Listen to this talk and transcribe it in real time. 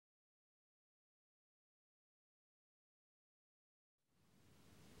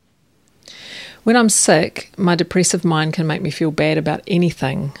When I'm sick, my depressive mind can make me feel bad about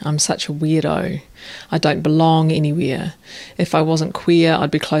anything. I'm such a weirdo. I don't belong anywhere. If I wasn't queer, I'd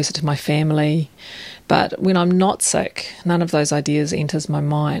be closer to my family. But when I'm not sick, none of those ideas enters my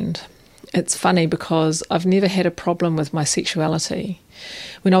mind. It's funny because I've never had a problem with my sexuality.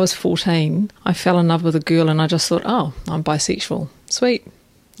 When I was 14, I fell in love with a girl and I just thought, oh, I'm bisexual. Sweet.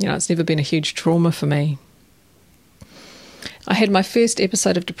 It's never been a huge trauma for me. I had my first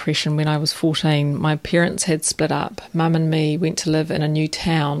episode of depression when I was 14. My parents had split up. Mum and me went to live in a new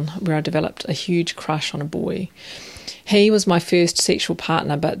town where I developed a huge crush on a boy. He was my first sexual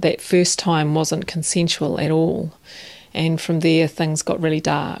partner, but that first time wasn't consensual at all. And from there, things got really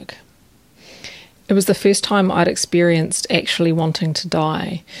dark. It was the first time I'd experienced actually wanting to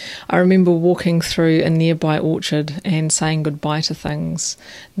die. I remember walking through a nearby orchard and saying goodbye to things,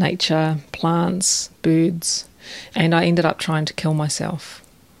 nature, plants, birds, and I ended up trying to kill myself.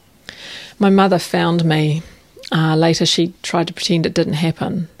 My mother found me. Later she tried to pretend it didn't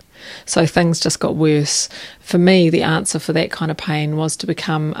happen. So things just got worse. For me, the answer for that kind of pain was to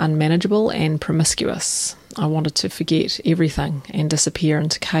become unmanageable and promiscuous. I wanted to forget everything and disappear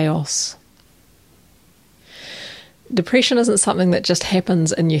into chaos. Depression isn't something that just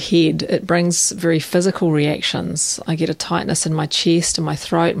happens in your head. It brings very physical reactions. I get a tightness in my chest and my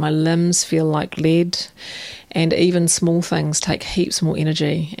throat. My limbs feel like lead. And even small things take heaps more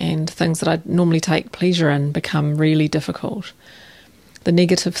energy. And things that I normally take pleasure in become really difficult. The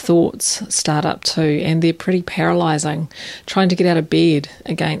negative thoughts start up too, and they're pretty paralysing. Trying to get out of bed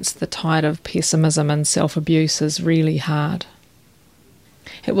against the tide of pessimism and self-abuse is really hard.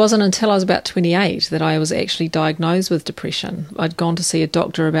 It wasn't until I was about 28 that I was actually diagnosed with depression. I'd gone to see a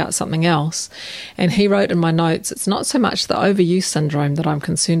doctor about something else, and he wrote in my notes, it's not so much the overuse syndrome that I'm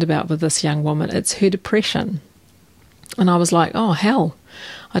concerned about with this young woman, it's her depression. And I was like, oh, hell,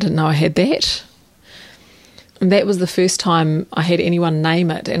 I didn't know I had that. And that was the first time I had anyone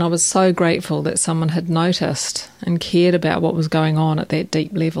name it, and I was so grateful that someone had noticed and cared about what was going on at that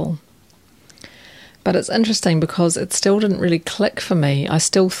deep level. But it's interesting because it still didn't really click for me. I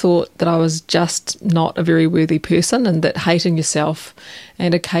still thought that I was just not a very worthy person and that hating yourself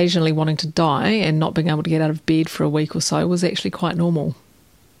and occasionally wanting to die and not being able to get out of bed for a week or so was actually quite normal.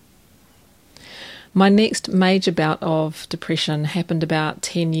 My next major bout of depression happened about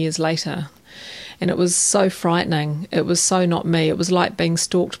 10 years later. And it was so frightening. It was so not me. It was like being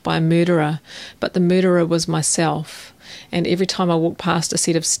stalked by a murderer, but the murderer was myself. And every time I walked past a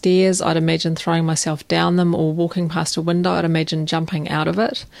set of stairs, I'd imagine throwing myself down them, or walking past a window, I'd imagine jumping out of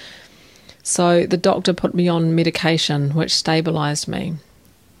it. So the doctor put me on medication, which stabilised me.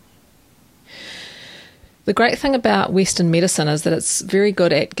 The great thing about Western medicine is that it's very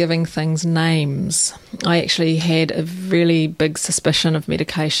good at giving things names. I actually had a really big suspicion of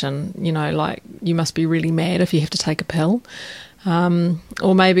medication, like you must be really mad if you have to take a pill.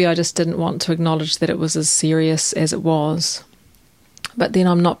 Or maybe I just didn't want to acknowledge that it was as serious as it was. But then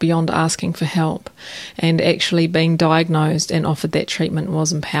I'm not beyond asking for help, and actually being diagnosed and offered that treatment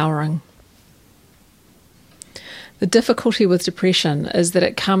was empowering. The difficulty with depression is that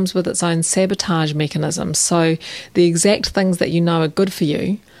it comes with its own sabotage mechanism. So the exact things that you know are good for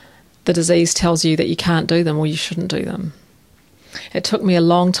you, the disease tells you that you can't do them or you shouldn't do them. It took me a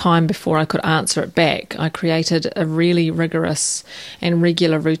long time before I could answer it back. I created a really rigorous and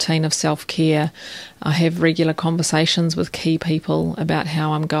regular routine of self-care. I have regular conversations with key people about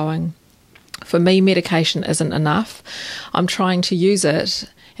how I'm going. For me, medication isn't enough. I'm trying to use it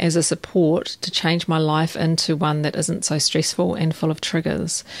as a support to change my life into one that isn't so stressful and full of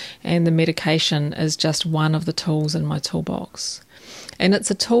triggers. And the medication is just one of the tools in my toolbox. And it's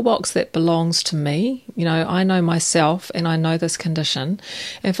a toolbox that belongs to me. I know myself and I know this condition.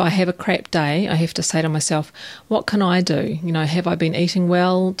 If I have a crap day, I have to say to myself, what can I do? Have I been eating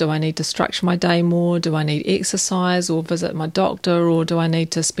well? Do I need to structure my day more? Do I need exercise or visit my doctor, or do I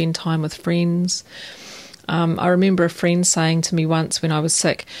need to spend time with friends? I remember a friend saying to me once when I was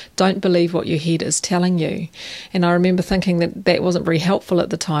sick, don't believe what your head is telling you. And I remember thinking that wasn't very helpful at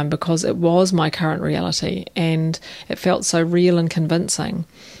the time, because it was my current reality and it felt so real and convincing.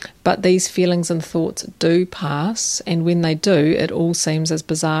 But these feelings and thoughts do pass, and when they do, it all seems as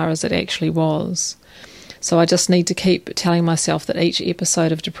bizarre as it actually was. So I just need to keep telling myself that each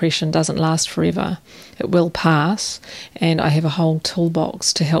episode of depression doesn't last forever. It will pass, and I have a whole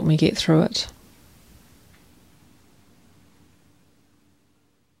toolbox to help me get through it.